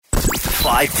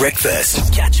5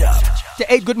 Breakfast. Catch up.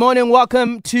 Hey, good morning.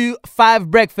 Welcome to 5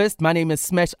 Breakfast. My name is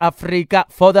Smash Africa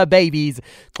for the babies.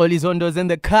 Kolizondo's in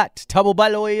the cut. Tabo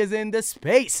Baloy is in the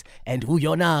space. And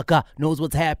Uyonaka knows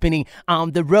what's happening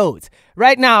on the roads.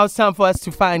 Right now, it's time for us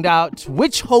to find out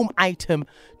which home item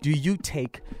do you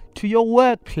take to your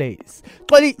workplace.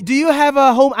 Koli, do you have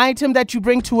a home item that you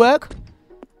bring to work?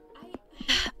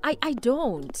 I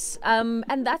don't.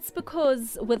 And that's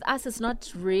because with us, it's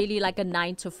not really like a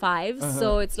 9 to 5.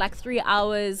 So it's like 3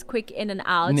 hours, quick in and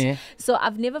out. Yeah. So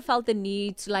I've never felt the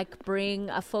need to like bring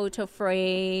a photo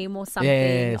frame or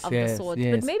something of the sort.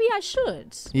 Yes. But maybe I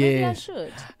should.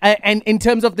 And in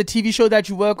terms of the TV show that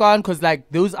you work on, because like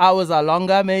those hours are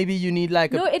longer, maybe you need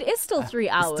like No, it is still 3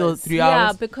 hours. Still 3 hours?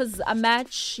 Yeah, because a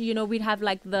match, we'd have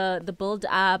like the build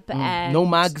up and... No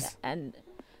mugs? And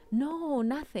no,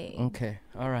 nothing. Okay.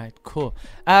 All right. Cool.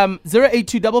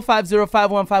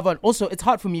 082-550-5151. Also, it's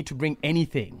hard for me to bring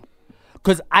anything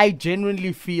because I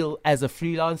genuinely feel as a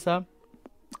freelancer,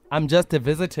 I'm just a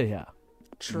visitor here.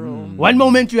 True. One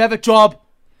moment you have a job,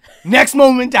 next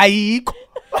moment I eat.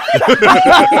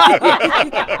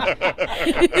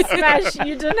 Smash,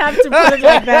 you don't have to put it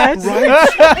like that.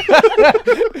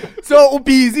 Right? So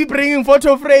busy bringing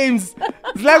photo frames.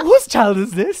 It's like, whose child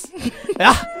is this?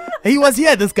 He was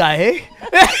here, this guy, hey?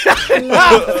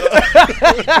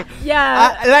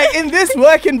 Yeah. Like in this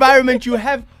work environment, you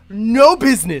have no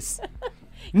business.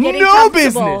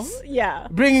 Yeah.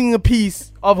 Bringing a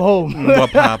piece of home.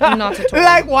 Not at all.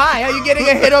 Like, why? Are you getting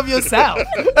ahead of yourself?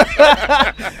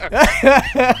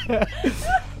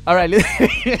 All right.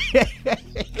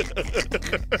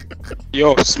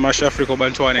 Yo, Smash Africa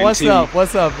Bantuan and team.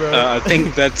 What's up, bro? I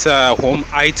think that home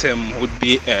item would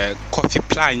be a coffee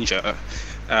plunger.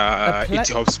 It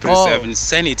helps preserve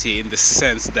insanity in the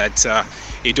sense that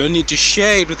you don't need to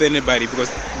share it with anybody because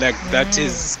that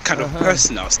is kind of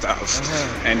personal stuff.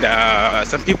 And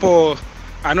some people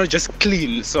are not just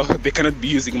clean, so they cannot be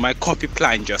using my coffee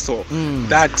plunger. So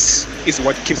that is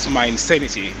what keeps my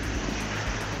insanity.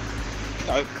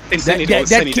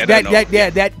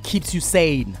 That keeps you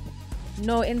sane.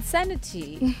 No,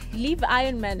 insanity. Leave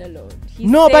Iron Man alone.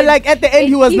 But like at the end,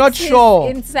 he was not sure.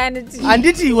 Insanity. And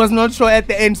he was not sure at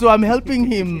the end, so I'm helping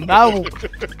him now.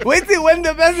 Wait till when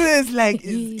the person is like,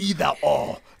 it's either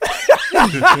or.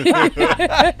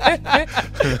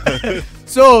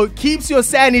 So keeps your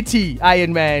sanity,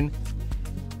 Iron Man.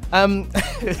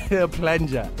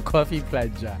 Plunger, coffee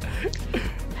plunger.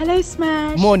 Hello,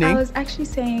 Smash. Morning. I was actually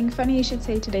saying, funny you should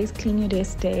say today's Clean Your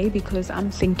Desk Day because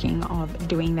I'm thinking of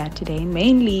doing that today,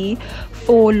 mainly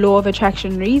for law of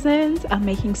attraction reasons. I'm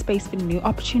making space for new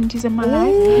opportunities in my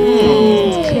life.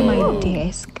 So clear my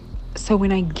desk. So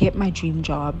when I get my dream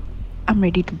job, I'm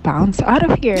ready to bounce out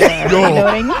of here. You know what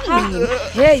I mean?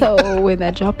 So when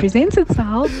that job presents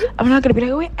itself, I'm not going to be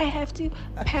like, wait, I have to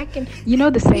pack and... You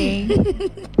know the saying,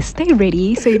 stay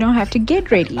ready so you don't have to get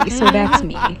ready. So that's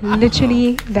me.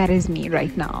 Literally, that is me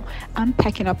right now. I'm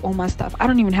packing up all my stuff. I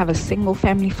don't even have a single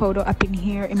family photo up in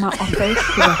here in my office. Because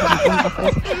I have my own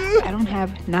office. I don't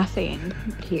have nothing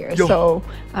here. So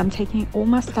I'm taking all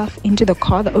my stuff into the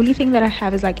car. The only thing that I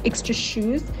have is like extra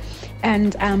shoes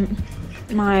and...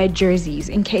 my jerseys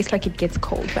in case like it gets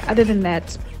cold, but other than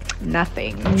that,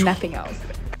 nothing else.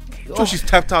 So she's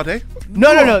tapped out, eh?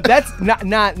 No. That's not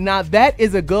that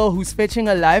is a girl who's fetching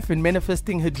her life and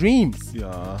manifesting her dreams.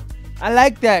 Yeah. I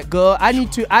like that, girl. I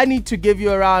need to give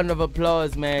you a round of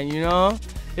applause, man. You know,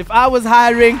 if I was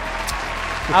hiring,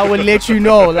 I would let you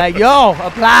know. Like, yo,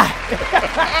 apply.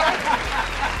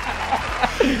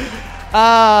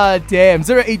 Damn.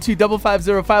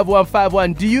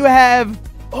 082-550-5151. Do you have?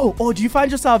 Oh, do you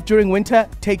find yourself during winter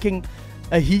taking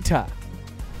a heater?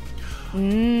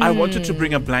 I wanted to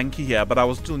bring a blankie here, but I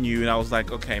was still new and I was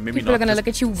like, okay, maybe People not. are going to look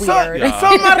at you weird. So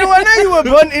Marijuana, you were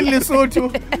born in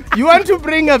Lesotho. You want to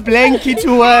bring a blankie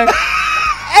to work?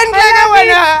 And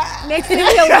next thing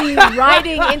he'll be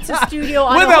riding into studio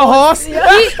on with a horse.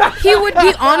 He would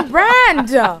be on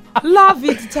brand. Love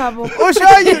it, Tabo. Oh,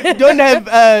 sure, you don't have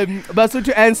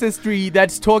Basotho ancestry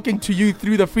that's talking to you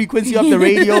through the frequency of the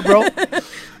radio, bro.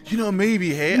 You know,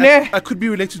 maybe, hey? Nah. I could be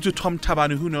related to Tom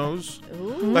Tabanu, who knows?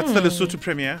 Ooh. That's the Lesotho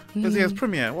premier. Because he has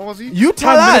premier. What was he? You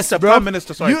tell us, bro. Prime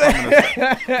Minister, sorry. Prime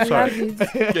Minister. Sorry.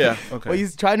 Yeah, okay. Well,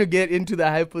 he's trying to get into the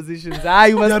high positions.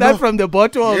 You must start from the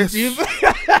bottom. Yes.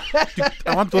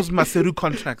 I want those Maseru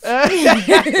contracts.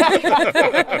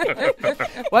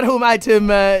 What home item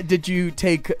did you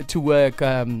take to work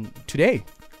today?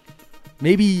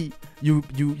 Maybe you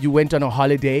went on a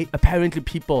holiday. Apparently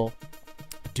people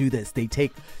do this. They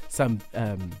take some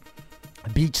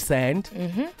beach sand,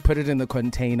 put it in the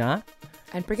container,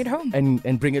 And bring it home.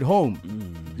 And bring it home.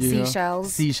 You know?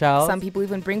 Seashells. Some people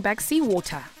even bring back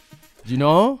seawater. You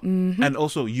know? Mm-hmm. And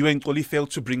also, you ain't only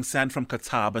failed to bring sand from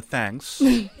Qatar, but thanks.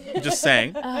 Just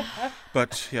saying.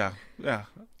 But yeah.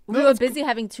 We were busy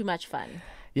having too much fun.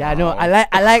 Yeah, no, I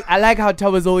like how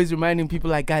Taba's always reminding people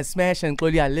like, guys, Smash and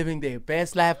Chloe are living their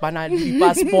best life, but not the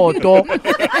passport.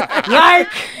 Like,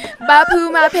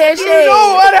 Bapu Mapeshe. you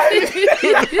know what I mean?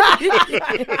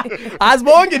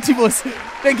 Asbonge Tibos,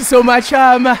 thank you so much.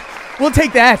 We'll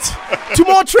take that. 2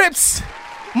 more trips,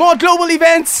 more global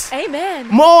events, Amen.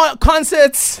 more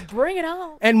concerts, Bring it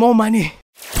on. and more money.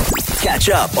 Catch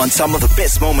up on some of the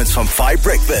best moments from 5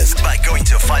 Breakfast by going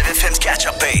to 5FM's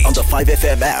catch-up page on the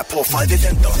 5FM app or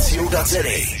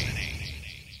 5FM.co.za.